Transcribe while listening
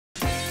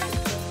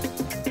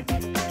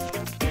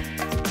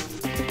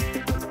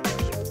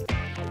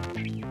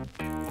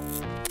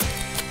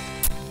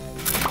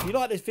you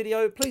like this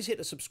video, please hit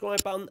the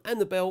subscribe button and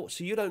the bell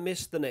so you don't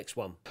miss the next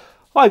one.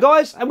 Hi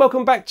guys, and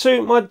welcome back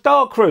to my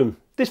darkroom.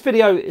 This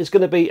video is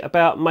going to be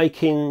about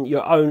making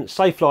your own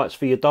safe lights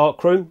for your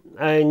darkroom,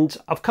 and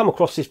I've come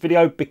across this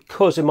video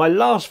because in my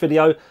last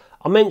video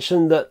I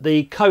mentioned that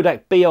the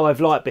Kodak beehive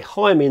light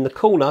behind me in the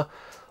corner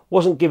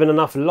wasn't giving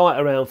enough light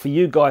around for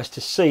you guys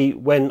to see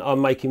when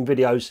I'm making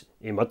videos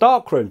in my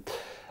darkroom.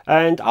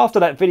 And after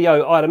that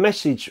video I had a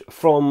message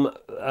from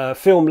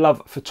Film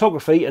Love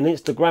Photography, an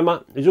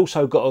Instagrammer who's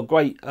also got a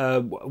great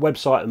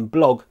website and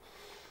blog,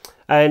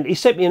 and he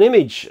sent me an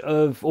image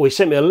of, or he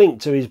sent me a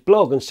link to his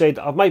blog and said,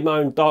 I've made my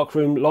own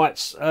darkroom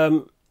lights,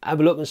 have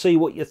a look and see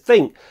what you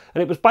think.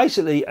 And it was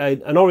basically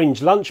an orange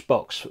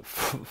lunchbox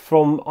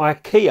from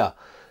Ikea,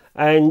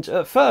 and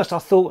at first I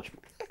thought,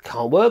 it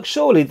can't work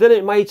surely. Then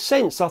it made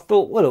sense. I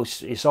thought, well,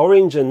 it's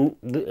orange, and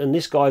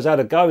this guy's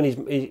had a go and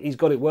he's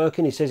got it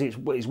working. He says it's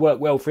worked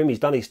well for him, he's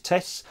done his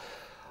tests.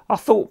 I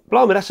thought,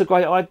 blimey, that's a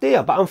great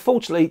idea, but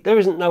unfortunately there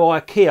isn't no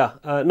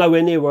Ikea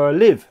nowhere near where I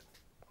live.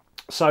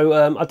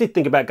 So I did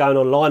think about going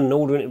online and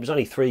ordering it. It was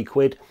only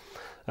 £3,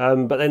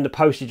 but then the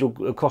postage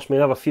will cost me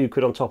another few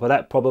quid on top of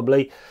that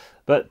probably.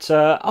 But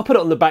I put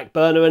it on the back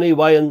burner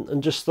anyway,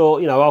 and just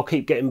thought, you know, I'll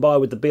keep getting by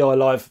with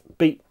the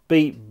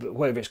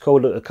whatever it's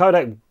called, the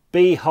Kodak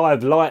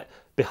beehive light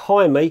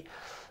behind me,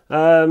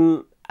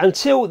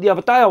 until the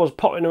other day I was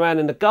pottering around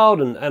in the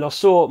garden and I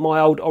saw my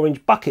old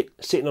orange bucket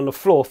sitting on the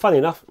floor, funny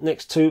enough,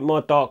 next to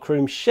my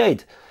darkroom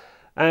shed.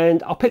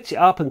 And I picked it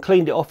up and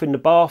cleaned it off in the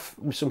bath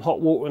with some hot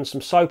water and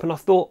some soap, and I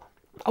thought,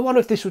 I wonder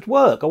if this would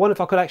work. I wonder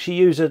if I could actually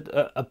use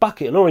a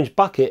bucket, an orange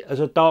bucket, as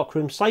a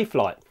darkroom safe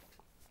light.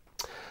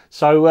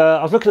 So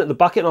I was looking at the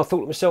bucket and I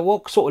thought to myself,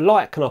 what sort of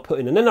light can I put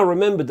in? And then I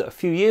remembered that a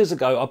few years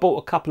ago I bought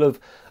a couple of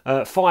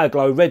fire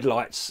glow red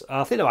lights.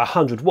 I think they were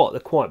 100 watt, they're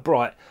quite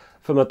bright,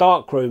 for my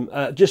darkroom.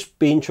 Just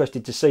be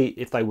interested to see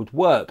if they would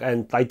work,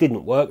 and they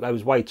didn't work. They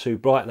was way too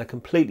bright and they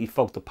completely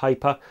fogged the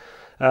paper.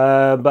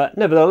 But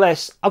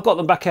nevertheless, I've got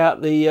them back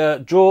out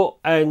the drawer,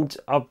 and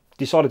I've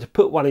decided to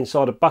put one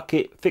inside a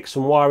bucket, fix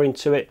some wiring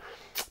to it,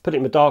 put it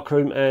in my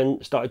darkroom,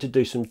 and started to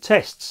do some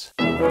tests.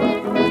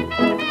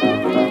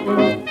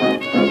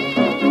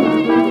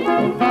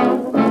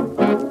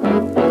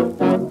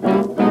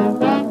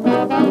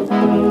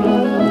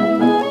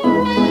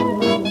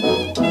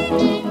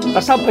 Now,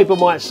 some people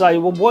might say,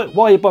 well,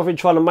 why are you bothering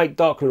trying to make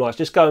darkroom lights?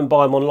 Just go and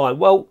buy them online.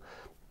 Well,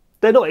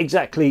 they're not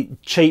exactly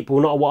cheap, or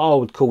not what I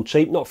would call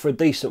cheap, not for a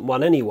decent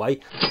one anyway.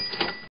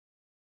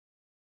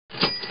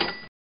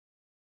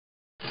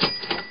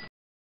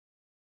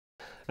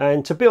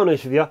 And to be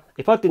honest with you,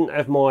 if I didn't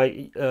have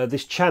my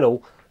this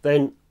channel,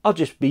 then I'd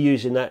just be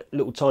using that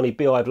little tiny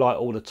beehive light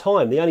all the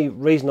time. The only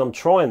reason I'm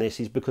trying this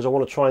is because I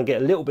want to try and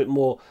get a little bit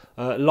more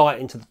light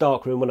into the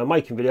darkroom when I'm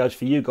making videos,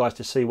 for you guys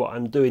to see what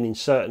I'm doing in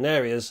certain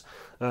areas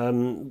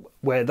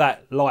where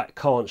that light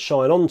can't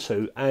shine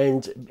onto.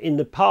 And in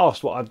the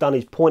past what I've done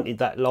is pointed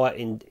that light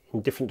in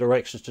different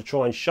directions to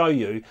try and show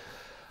you,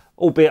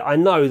 albeit I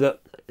know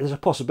that there's a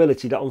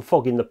possibility that I'm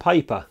fogging the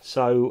paper.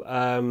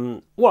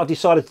 So what I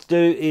decided to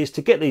do is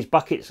to get these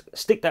buckets,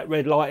 stick that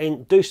red light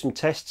in, do some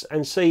tests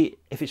and see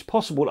if it's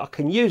possible that I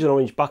can use an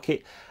orange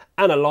bucket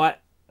and a light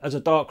as a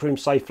darkroom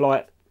safe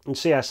light, and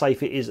see how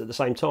safe it is at the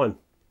same time.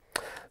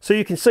 So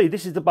you can see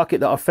this is the bucket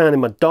that I found in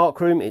my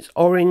darkroom. It's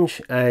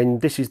orange, and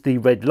this is the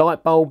red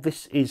light bulb.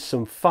 This is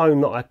some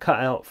foam that I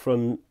cut out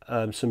from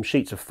some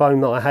sheets of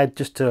foam that I had,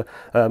 just to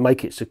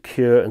make it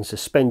secure and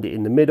suspend it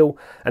in the middle,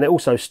 and it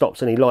also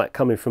stops any light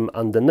coming from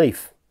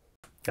underneath.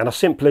 And I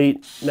simply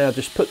now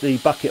just put the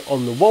bucket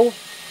on the wall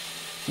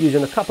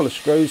using a couple of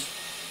screws,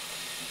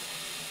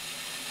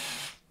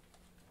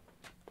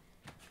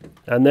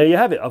 and there you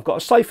have it. I've got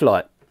a safe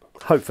light,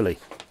 hopefully.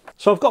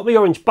 So I've got my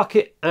orange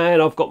bucket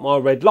and I've got my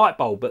red light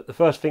bulb, but the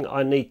first thing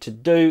I need to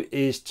do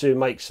is to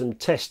make some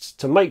tests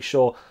to make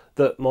sure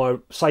that my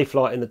safe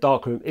light in the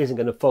darkroom isn't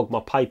going to fog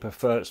my paper,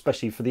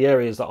 especially for the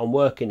areas that I'm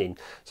working in.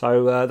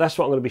 So that's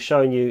what I'm going to be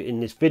showing you in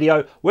this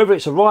video. Whether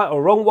it's a right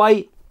or wrong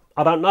way,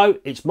 I don't know.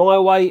 It's my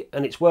way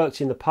and it's worked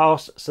in the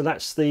past, so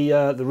that's the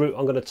route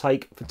I'm going to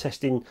take for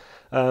testing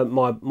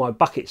my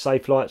bucket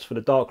safe lights for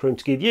the darkroom,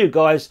 to give you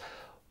guys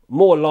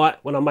more light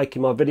when I'm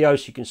making my videos,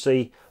 so you can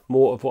see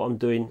more of what I'm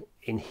doing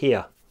in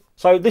here.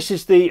 So this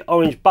is the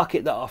orange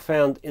bucket that I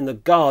found in the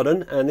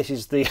garden, and this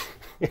is the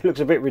it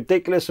looks a bit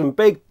ridiculous and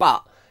big,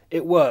 but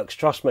it works,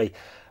 trust me.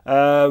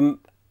 And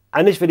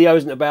this video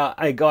isn't about,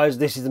 hey guys,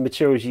 this is the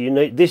materials you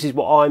need. This is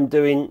what I'm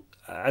doing,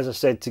 as I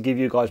said, to give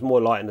you guys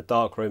more light in the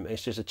darkroom.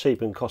 It's just a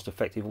cheap and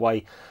cost-effective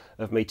way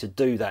of me to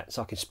do that,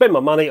 so I can spend my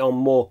money on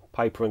more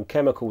paper and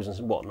chemicals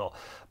and whatnot.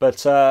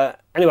 But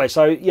anyway,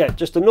 so yeah,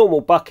 just a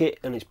normal bucket,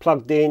 and it's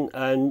plugged in,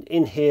 and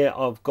in here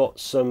I've got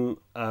some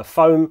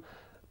foam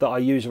that I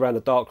use around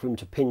the darkroom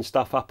to pin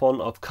stuff up on.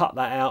 I've cut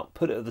that out,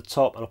 put it at the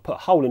top, and I've put a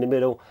hole in the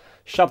middle,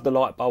 shoved the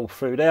light bulb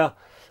through there,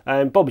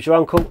 and Bob's your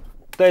uncle,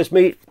 there's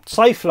me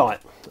safe light.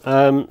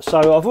 So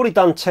I've already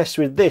done tests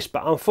with this,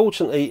 but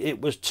unfortunately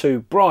it was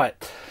too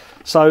bright.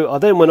 So I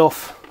then went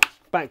off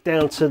back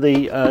down to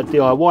the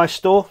DIY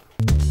store,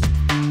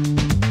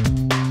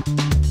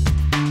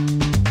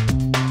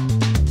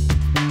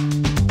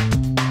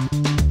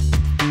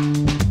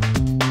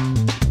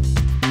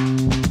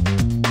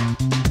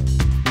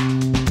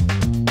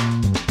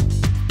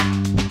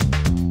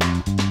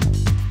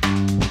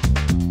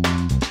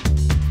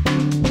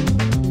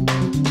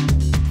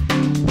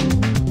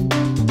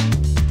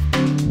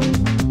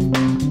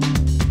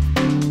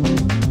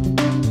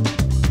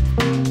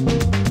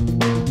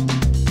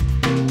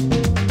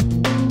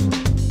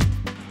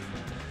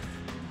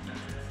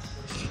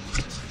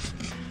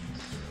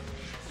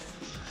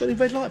 any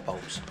red light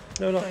bulbs?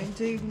 No, like, Don't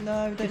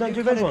do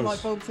do red ones?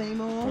 light bulbs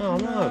anymore. Oh,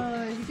 no.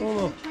 No, you do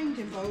colour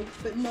changing bulbs,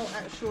 but not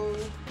actual,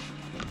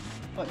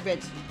 like red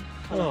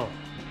colour. Oh.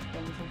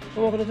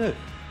 What am I going to do?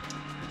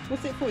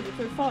 What's it for? Is it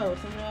for a fire or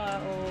something like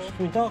that? Or? It's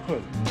from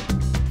Darkroom.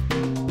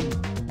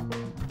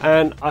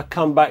 And I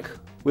come back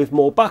with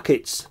more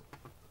buckets.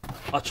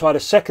 I tried a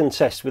second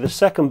test with a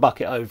second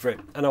bucket over it,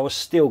 and I was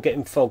still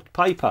getting fogged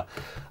paper.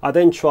 I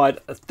then tried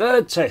a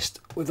third test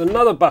with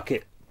another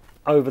bucket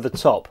over the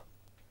top,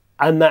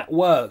 and that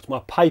worked. My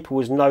paper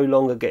was no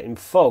longer getting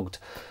fogged.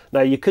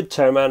 Now you could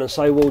turn around and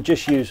say, well,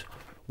 just use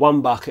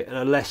one bucket and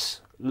a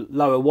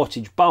lower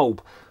wattage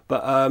bulb,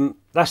 but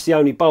that's the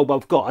only bulb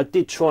I've got. I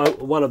did try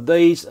one of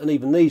these, and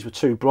even these were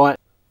too bright.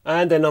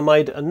 And then I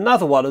made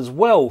another one as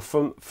well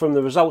from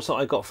the results that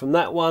I got from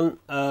that one.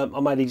 I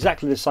made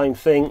exactly the same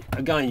thing.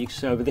 Again, you can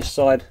see over this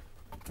side.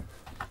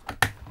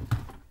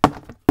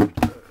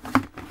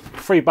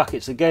 3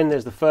 buckets again.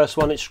 There's the first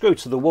one. It's screwed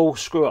to the wall,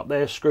 screw up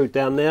there, screwed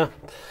down there.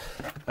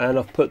 And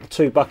I've put the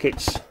 2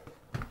 buckets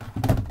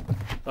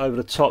over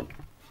the top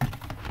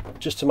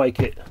just to make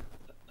it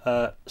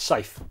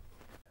safe.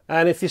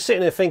 And if you're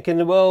sitting there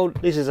thinking, well,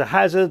 this is a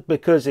hazard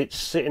because it's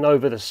sitting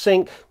over the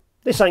sink,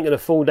 this ain't going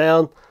to fall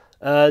down.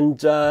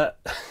 And and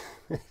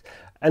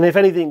if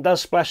anything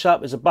does splash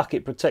up, there's a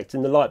bucket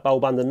protecting the light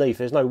bulb underneath.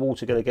 There's no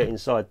water going to get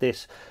inside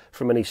this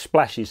from any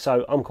splashes,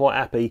 so I'm quite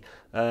happy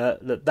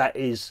that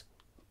is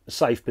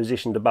safe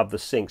positioned above the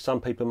sink. Some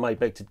people may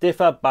beg to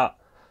differ, but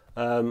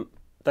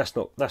that's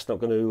not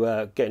going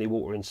to get any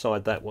water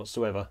inside that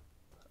whatsoever.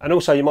 And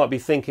also you might be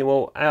thinking,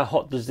 well, how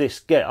hot does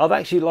this get? I'd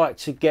actually like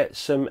to get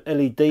some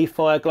LED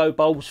fire glow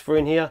bulbs for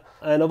in here,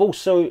 and I've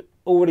also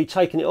already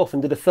taken it off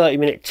and did a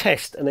 30-minute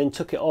test, and then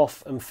took it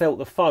off and felt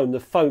the foam. The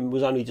foam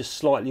was only just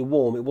slightly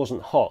warm, it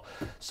wasn't hot.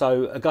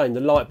 So again,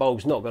 the light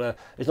bulb's not gonna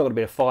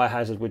be a fire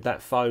hazard with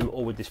that foam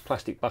or with this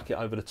plastic bucket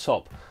over the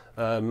top.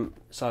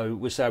 So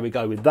we'll see how we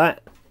go with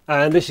that.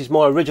 And this is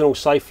my original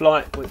safe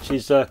light, which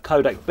is a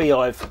Kodak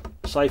Beehive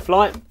safe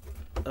light,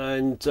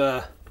 and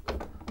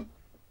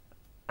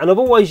I've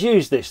always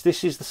used this.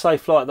 This is the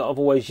safe light that I've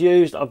always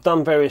used. I've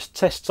done various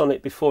tests on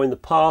it before in the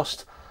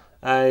past,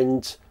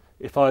 and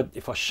if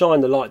I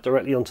shine the light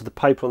directly onto the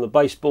paper on the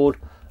baseboard,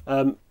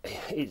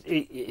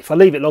 if I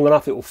leave it long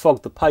enough, it will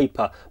fog the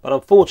paper. But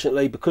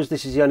unfortunately, because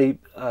this is the only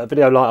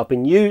video light I've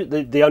been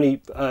the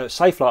only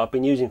safe light I've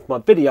been using for my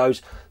videos,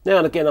 now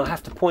and again I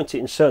have to point it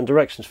in certain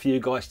directions for you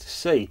guys to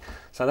see.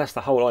 So that's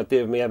the whole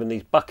idea of me having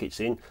these buckets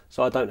in,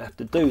 so I don't have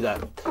to do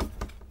that.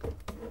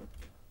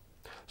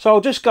 So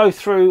I'll just go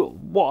through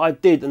what I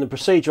did and the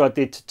procedure I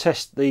did to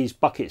test these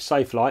bucket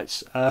safe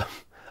lights. I've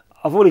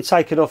already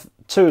taken off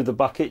 2 of the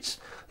buckets.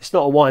 It's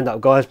not a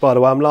wind-up, guys, by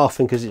the way. I'm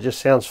laughing because it just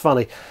sounds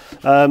funny.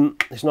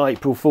 It's not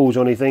April Fool's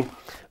or anything.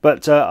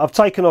 But I've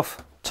taken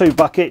off 2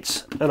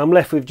 buckets, and I'm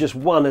left with just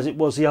 1, as it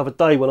was the other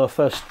day when I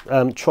first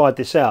tried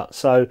this out.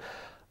 So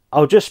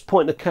I'll just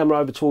point the camera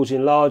over towards the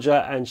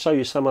enlarger and show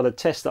you some of the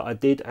tests that I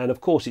did. And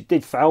of course it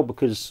did fail,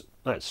 because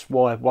that's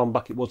why 1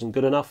 bucket wasn't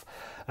good enough.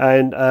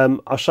 And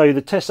I'll show you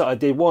the test that I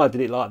did, why I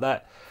did it like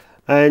that.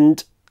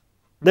 And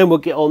then we'll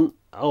get on.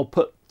 I'll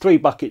put 3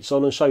 buckets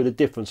on and show you the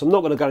difference. I'm not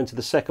going to go into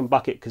the second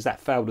bucket because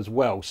that failed as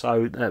well,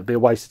 so that'd be a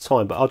waste of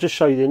time. But I'll just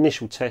show you the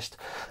initial test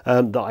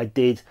that I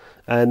did,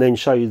 and then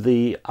show you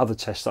the other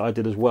test that I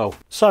did as well.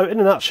 So in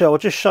a nutshell, I'll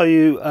just show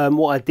you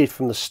what I did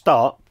from the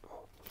start.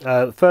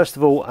 First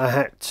of all, I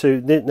had to,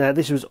 now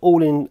this was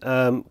all in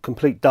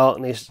complete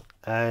darkness,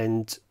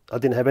 and I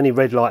didn't have any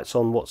red lights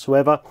on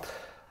whatsoever.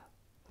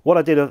 What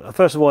I did,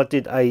 first of all, I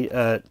did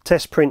a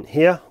test print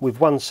here with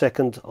 1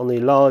 second on the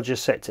larger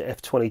set to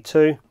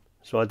f22.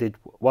 So I did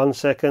 1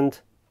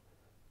 second,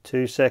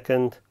 2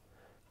 second,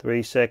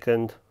 3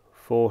 second,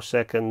 4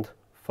 second,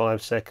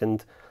 5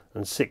 second,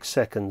 and 6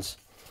 seconds.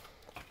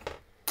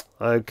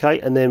 Okay,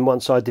 and then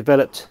once I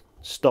developed,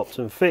 stopped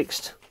and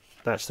fixed,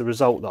 that's the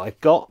result that I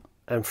got.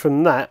 And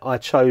from that I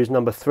chose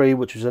number 3,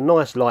 which was a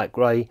nice light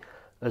grey,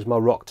 as my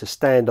rock to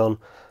stand on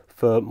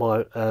for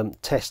my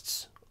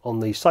tests on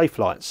the safe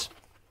lights.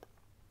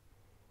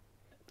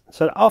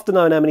 So after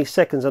knowing how many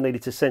seconds I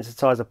needed to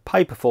sensitise a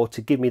paper for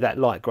to give me that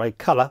light grey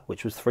colour,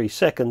 which was 3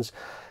 seconds,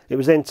 it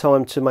was then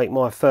time to make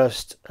my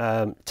first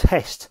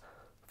test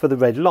for the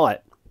red light.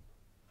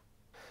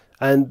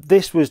 And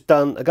this was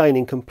done again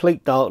in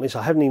complete darkness.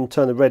 I haven't even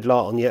turned the red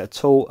light on yet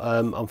at all.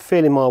 I'm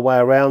feeling my way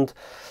around,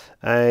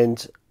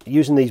 and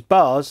using these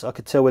bars I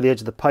could tell where the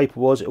edge of the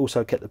paper was. It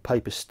also kept the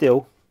paper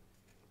still,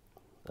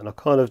 and I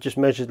kind of just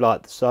measured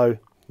like so.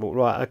 Well,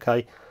 right,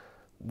 okay,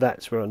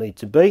 that's where I need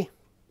to be.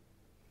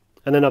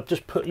 And then I've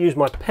just used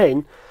my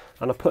pen,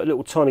 and I put a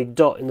little tiny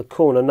dot in the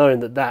corner, knowing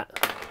that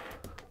that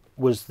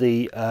was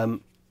the going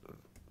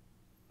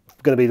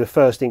to be the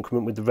first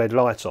increment with the red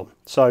light on.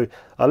 So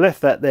I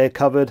left that there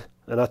covered,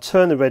 and I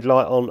turned the red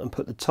light on and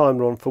put the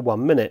timer on for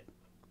 1 minute.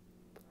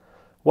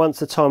 Once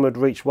the timer had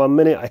reached 1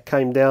 minute, I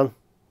came down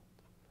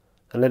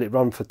and let it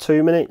run for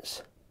 2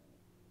 minutes,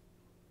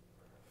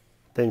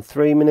 then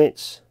 3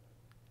 minutes,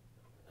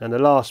 and the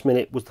last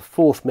minute was the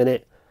 4th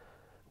minute,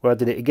 where I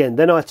did it again.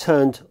 Then I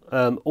turned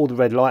all the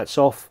red lights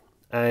off,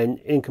 and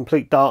in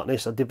complete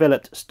darkness I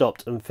developed,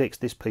 stopped and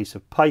fixed this piece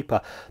of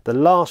paper. The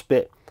last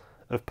bit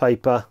of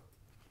paper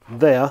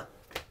there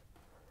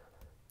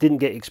didn't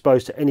get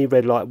exposed to any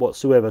red light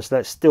whatsoever, so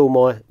that's still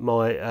my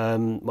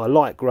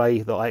light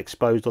grey that I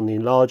exposed on the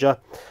enlarger,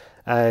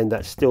 and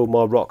that's still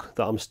my rock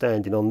that I'm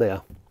standing on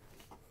there.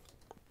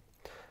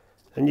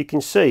 And you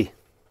can see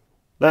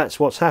that's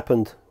what's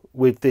happened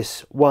with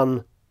this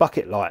one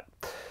bucket light.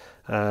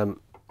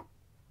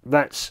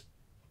 That's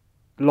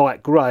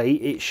light grey.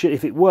 It should,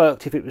 if it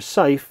worked, if it was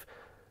safe,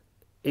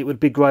 it would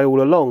be grey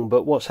all along,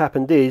 but what's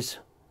happened is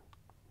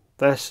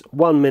that's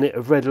 1 minute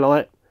of red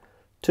light,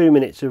 2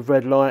 minutes of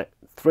red light,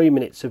 3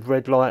 minutes of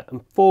red light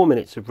and 4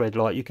 minutes of red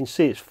light. You can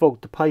see it's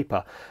fogged the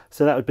paper,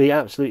 so that would be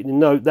absolutely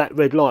no, that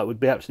red light would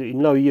be absolutely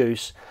no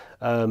use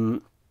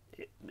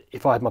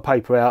if I had my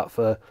paper out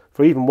for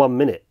even 1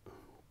 minute,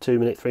 2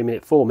 minutes, 3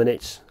 minutes, 4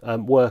 minutes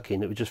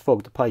working. It would just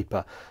fog the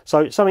paper.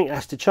 So something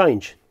has to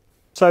change.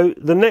 So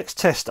the next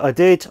test I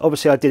did,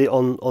 obviously I did it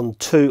on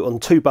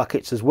two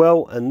buckets as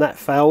well, and that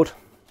failed.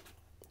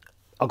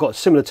 I got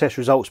similar test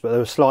results, but they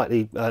were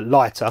slightly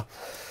lighter.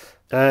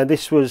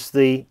 This was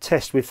the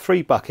test with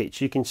 3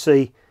 buckets. You can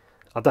see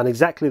I've done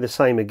exactly the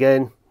same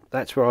again.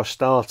 That's where I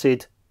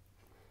started,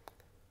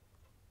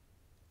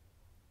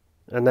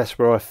 and that's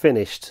where I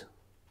finished.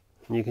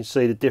 And you can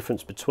see the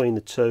difference between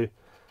the two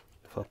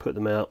if I put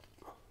them out,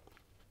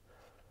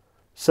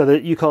 so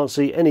that you can't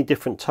see any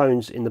different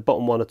tones in the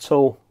bottom one at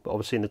all, but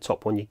obviously in the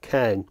top one you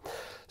can.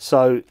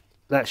 So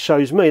that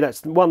shows me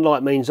that's one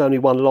light means only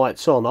one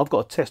light's on. I've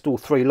got to test all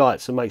 3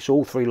 lights and make sure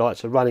all 3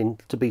 lights are running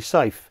to be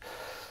safe.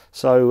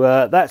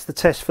 So that's the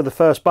test for the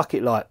first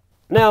bucket light.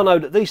 Now I know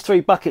that these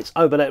 3 buckets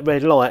over that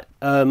red light,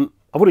 I've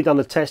already done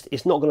the test.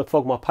 It's not going to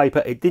fog my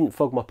paper. It didn't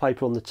fog my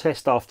paper on the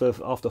test after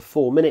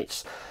 4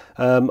 minutes.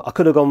 I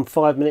could have gone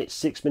 5 minutes,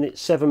 6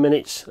 minutes, 7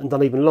 minutes and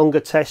done even longer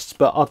tests,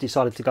 but I've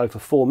decided to go for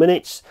 4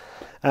 minutes,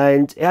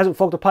 and it hasn't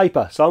fogged the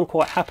paper. So I'm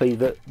quite happy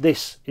that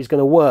this is going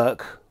to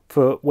work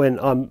for when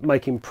I'm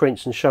making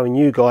prints and showing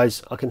you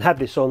guys. I can have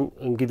this on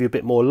and give you a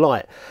bit more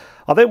light.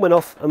 I then went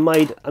off and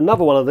made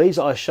another one of these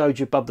that I showed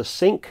you above the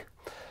sink.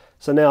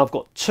 So now I've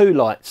got 2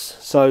 lights.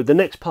 So the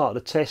next part of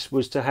the test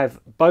was to have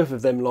both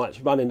of them lights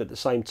running at the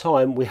same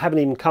time. We haven't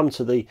even come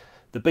to the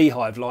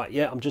beehive light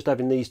yet. I'm just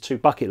having these 2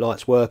 bucket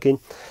lights working.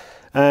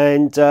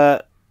 And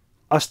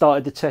I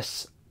started the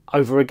tests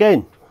over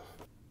again.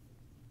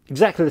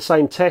 Exactly the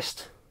same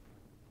test.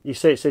 You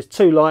see it says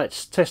 2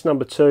 lights, test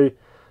number 2,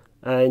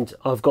 and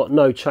I've got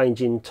no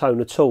change in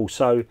tone at all.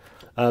 So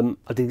I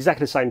did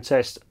exactly the same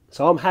test.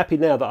 So I'm happy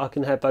now that I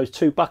can have those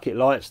 2 bucket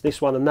lights, this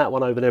one and that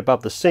one over there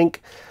above the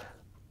sink,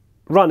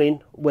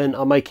 running when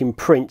I'm making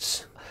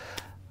prints.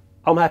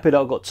 I'm happy that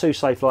I've got 2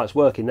 safe lights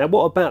working. Now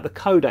what about the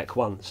Kodak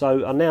one?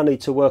 So I now need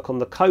to work on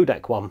the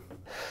Kodak one.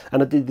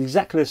 And I did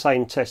exactly the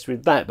same test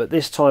with that, but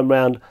this time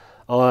round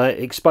I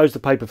exposed the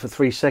paper for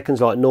 3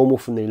 seconds like normal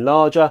from the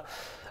enlarger.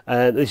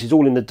 And this is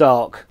all in the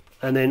dark.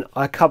 And then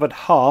I covered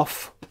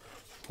half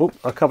of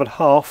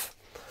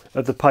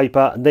the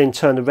paper and then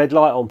turned the red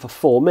light on for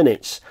 4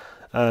 minutes.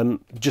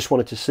 Just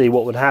wanted to see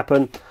what would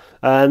happen,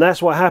 and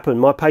that's what happened.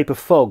 My paper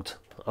fogged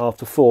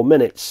after 4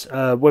 minutes.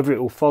 Whether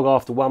it will fog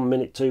after 1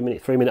 minute, 2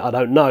 minutes, 3 minutes, I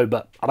don't know,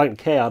 but I don't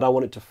care. I don't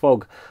want it to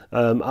fog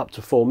up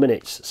to 4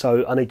 minutes,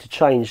 so I need to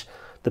change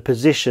the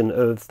position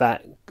of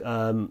that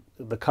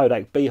the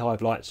Kodak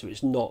beehive light so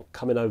it's not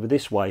coming over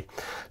this way.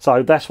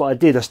 So that's what I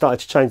did. I started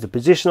to change the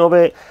position of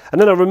it,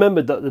 and then I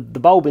remembered that the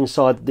bulb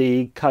inside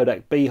the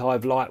Kodak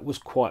beehive light was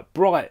quite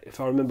bright. If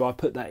I remember, I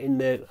put that in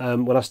there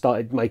when I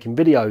started making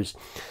videos.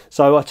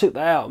 So I took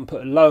that out and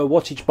put a lower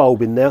wattage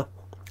bulb in there,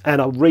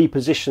 and I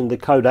repositioned the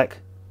Kodak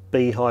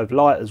beehive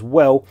light as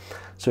well,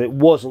 so it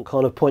wasn't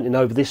kind of pointing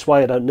over this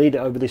way. I don't need it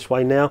over this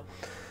way now,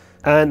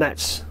 and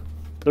that's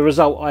the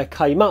result I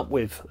came up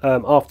with.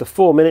 After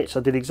 4 minutes I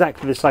did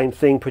exactly the same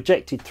thing,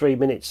 projected 3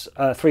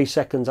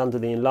 seconds under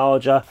the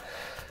enlarger,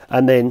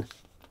 and then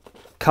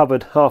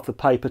covered half the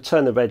paper,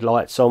 turned the red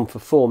lights on for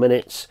 4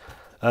 minutes,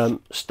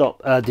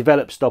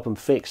 developed, stop and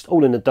fixed,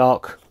 all in the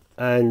dark,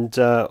 and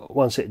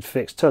once it had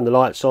fixed, turned the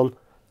lights on,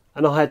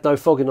 and I had no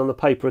fogging on the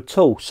paper at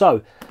all.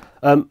 So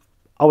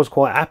I was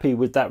quite happy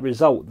with that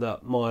result,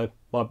 that my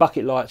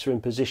bucket lights are in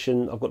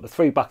position. I've got the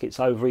 3 buckets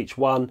over each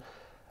one.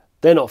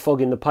 They're not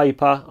fogging the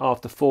paper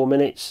after 4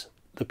 minutes.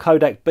 The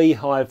Kodak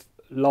beehive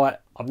light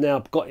I've now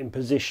got in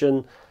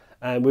position,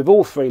 and with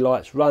all 3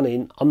 lights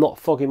running, I'm not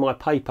fogging my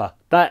paper.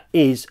 That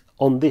is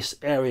on this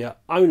area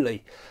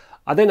only.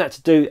 I then had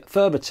to do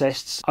further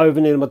tests over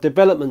near my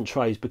development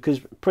trays, because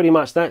pretty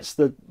much that's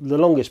the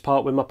longest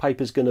part where my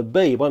paper's going to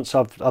be. Once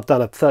I've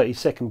done a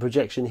 30-second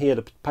projection here,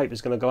 the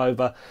paper's going to go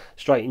over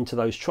straight into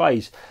those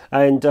trays.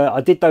 And I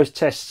did those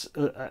tests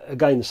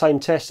again, the same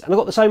tests, and I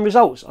got the same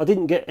results. I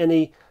didn't get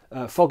any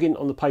fogging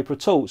on the paper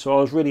at all, so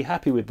I was really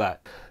happy with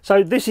that.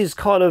 So this is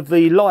kind of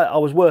the light I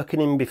was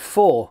working in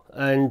before,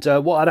 and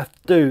what I'd have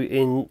to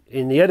do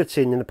in the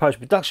editing, in the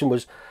post-production,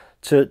 was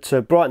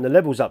to brighten the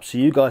levels up so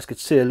you guys could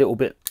see a little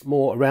bit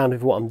more around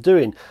with what I'm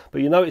doing.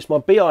 But you notice my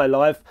BI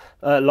light,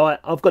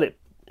 I've got it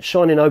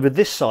shining over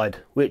this side,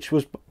 which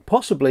was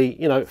possibly,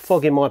 you know,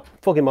 fogging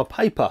my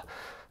paper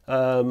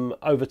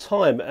over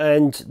time.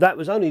 And that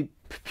was only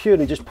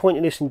purely just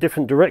pointing this in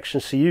different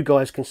directions so you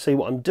guys can see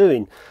what I'm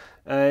doing.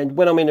 And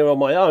when I'm in here on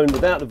my own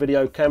without the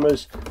video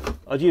cameras,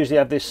 I'd usually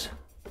have this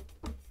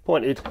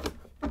pointed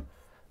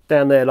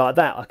down there like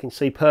that. I can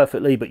see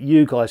perfectly, but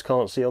you guys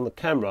can't see on the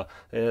camera.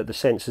 The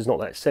sensor's not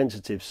that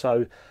sensitive,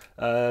 so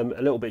a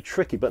little bit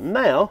tricky. But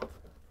now,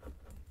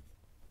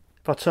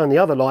 if I turn the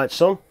other lights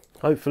on,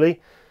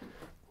 hopefully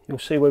you'll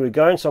see where we're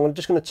going. So I'm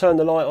just going to turn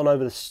the light on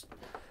over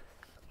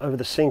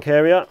the sink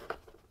area.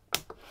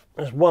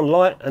 There's one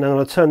light, and I'm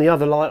going to turn the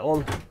other light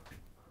on.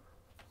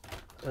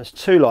 There's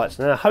two lights.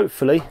 Now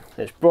hopefully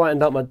it's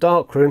brightened up my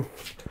darkroom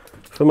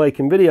for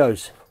making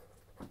videos.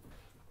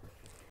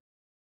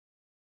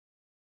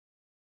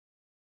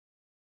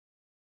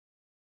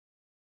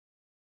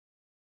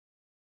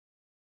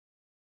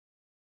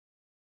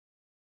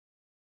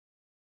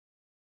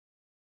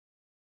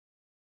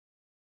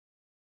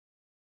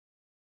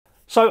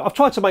 So I've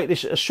tried to make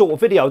this a short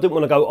video. I didn't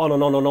want to go on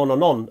and on and on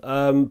and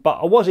on, but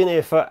I was in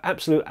here for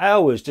absolute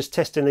hours just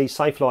testing these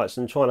Safelights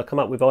and trying to come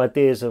up with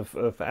ideas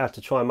of how to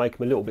try and make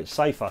them a little bit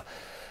safer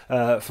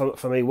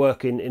for me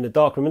working in the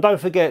darkroom. And don't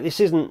forget, this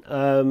isn't,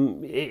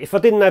 if I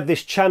didn't have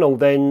this channel,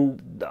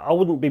 then I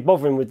wouldn't be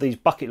bothering with these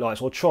bucket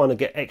lights or trying to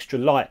get extra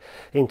light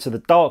into the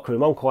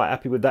darkroom. I'm quite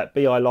happy with that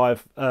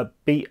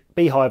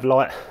Beehive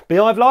light.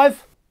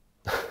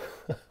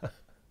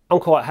 I'm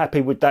quite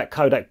happy with that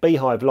Kodak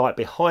Beehive light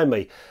behind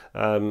me.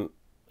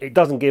 It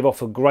doesn't give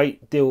off a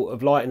great deal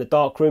of light in the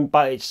darkroom,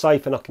 but it's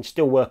safe and I can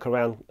still work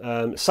around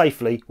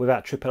safely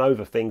without tripping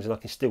over things, and I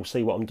can still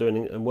see what I'm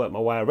doing and work my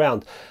way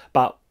around.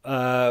 But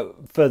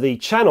for the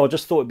channel, I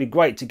just thought it'd be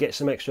great to get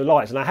some extra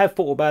lights, and I have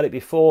thought about it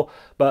before,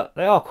 but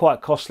they are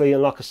quite costly,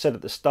 and like I said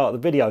at the start of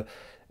the video,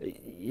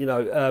 you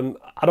know,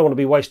 I don't want to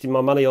be wasting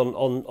my money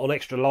on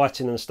extra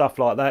lighting and stuff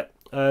like that.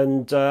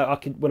 And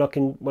when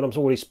I'm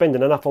already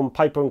spending enough on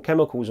paper and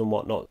chemicals and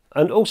whatnot.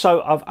 And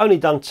also, I've only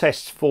done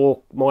tests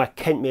for my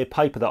Kentmere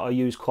paper that I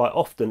use quite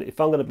often. If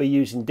I'm going to be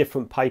using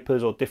different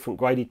papers or different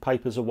graded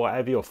papers or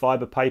whatever, or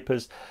fibre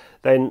papers,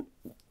 then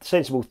the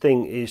sensible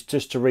thing is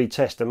just to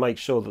retest and make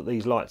sure that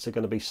these lights are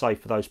going to be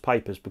safe for those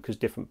papers, because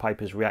different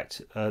papers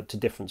react to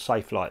different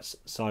Safelights.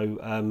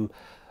 So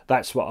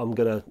that's what I'm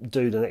going to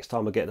do the next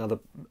time I get a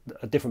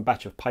different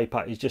batch of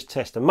paper, is just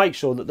test and make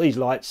sure that these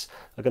lights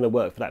are going to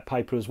work for that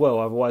paper as well.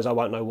 Otherwise I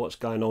won't know what's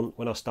going on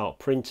when I start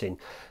printing.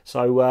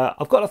 So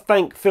I've got to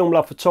thank Film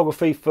Love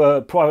Photography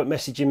for private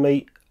messaging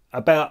me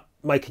about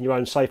making your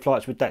own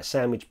Safelights with that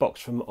sandwich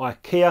box from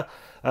Ikea.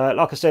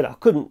 Like I said,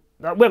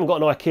 we haven't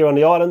got an Ikea on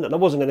the island, and I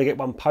wasn't going to get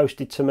one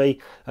posted to me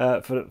for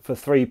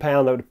 £3.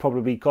 That would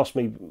probably cost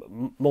me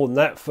more than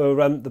that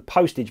for the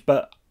postage,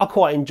 but I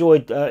quite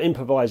enjoyed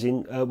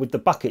improvising with the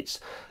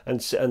buckets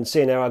and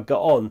seeing how I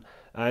got on.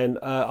 And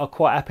I'm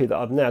quite happy that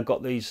I've now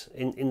got these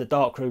in the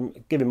darkroom,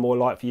 giving more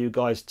light for you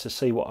guys to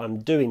see what I'm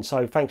doing.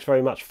 So thanks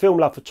very much, Film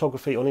Love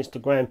Photography on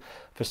Instagram,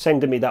 for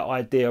sending me that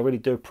idea. I really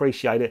do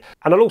appreciate it.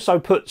 And I'll also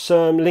put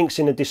some links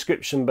in the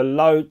description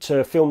below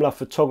to Film Love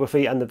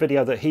Photography and the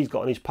video that he's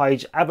got on his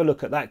page. Have a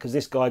look at that, because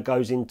this guy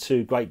goes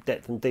into great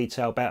depth and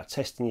detail about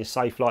testing your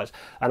Safelights,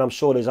 and I'm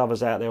sure there's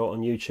others out there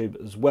on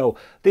YouTube as well.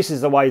 This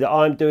is the way that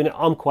I'm doing it.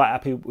 I'm quite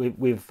happy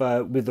with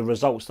the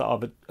results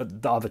that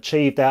I've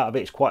achieved out of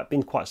it. It's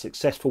been quite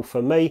successful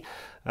for me.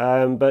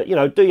 But you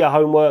know, do your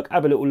homework,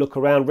 have a little look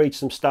around, read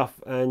some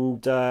stuff,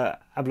 and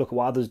have a look at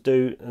what others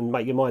do and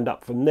make your mind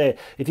up from there.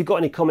 If you've got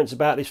any comments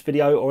about this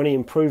video or any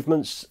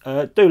improvements,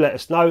 do let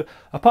us know.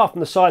 Apart from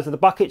the size of the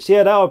buckets,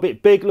 yeah, they are a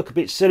bit big, look a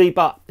bit silly,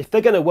 but if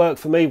they're going to work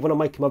for me when I'm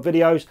making my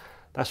videos,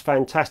 that's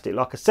fantastic.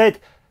 Like I said,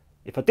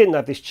 if I didn't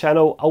have this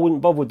channel, I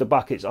wouldn't bother with the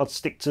buckets. I'd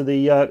stick to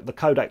the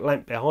Kodak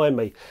lamp behind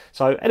me.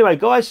 So anyway,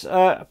 guys,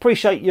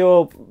 appreciate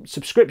your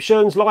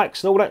subscriptions,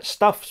 likes and all that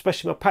stuff,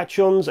 especially my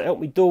Patreons that help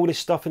me do all this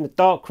stuff in the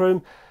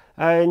darkroom.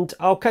 And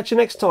I'll catch you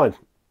next time.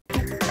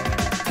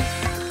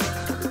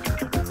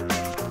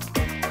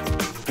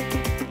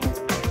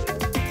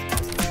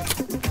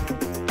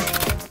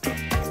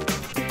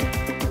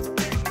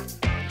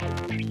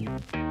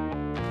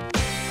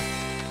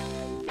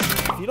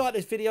 If you like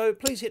this video,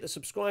 please hit the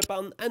subscribe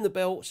button and the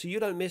bell so you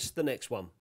don't miss the next one.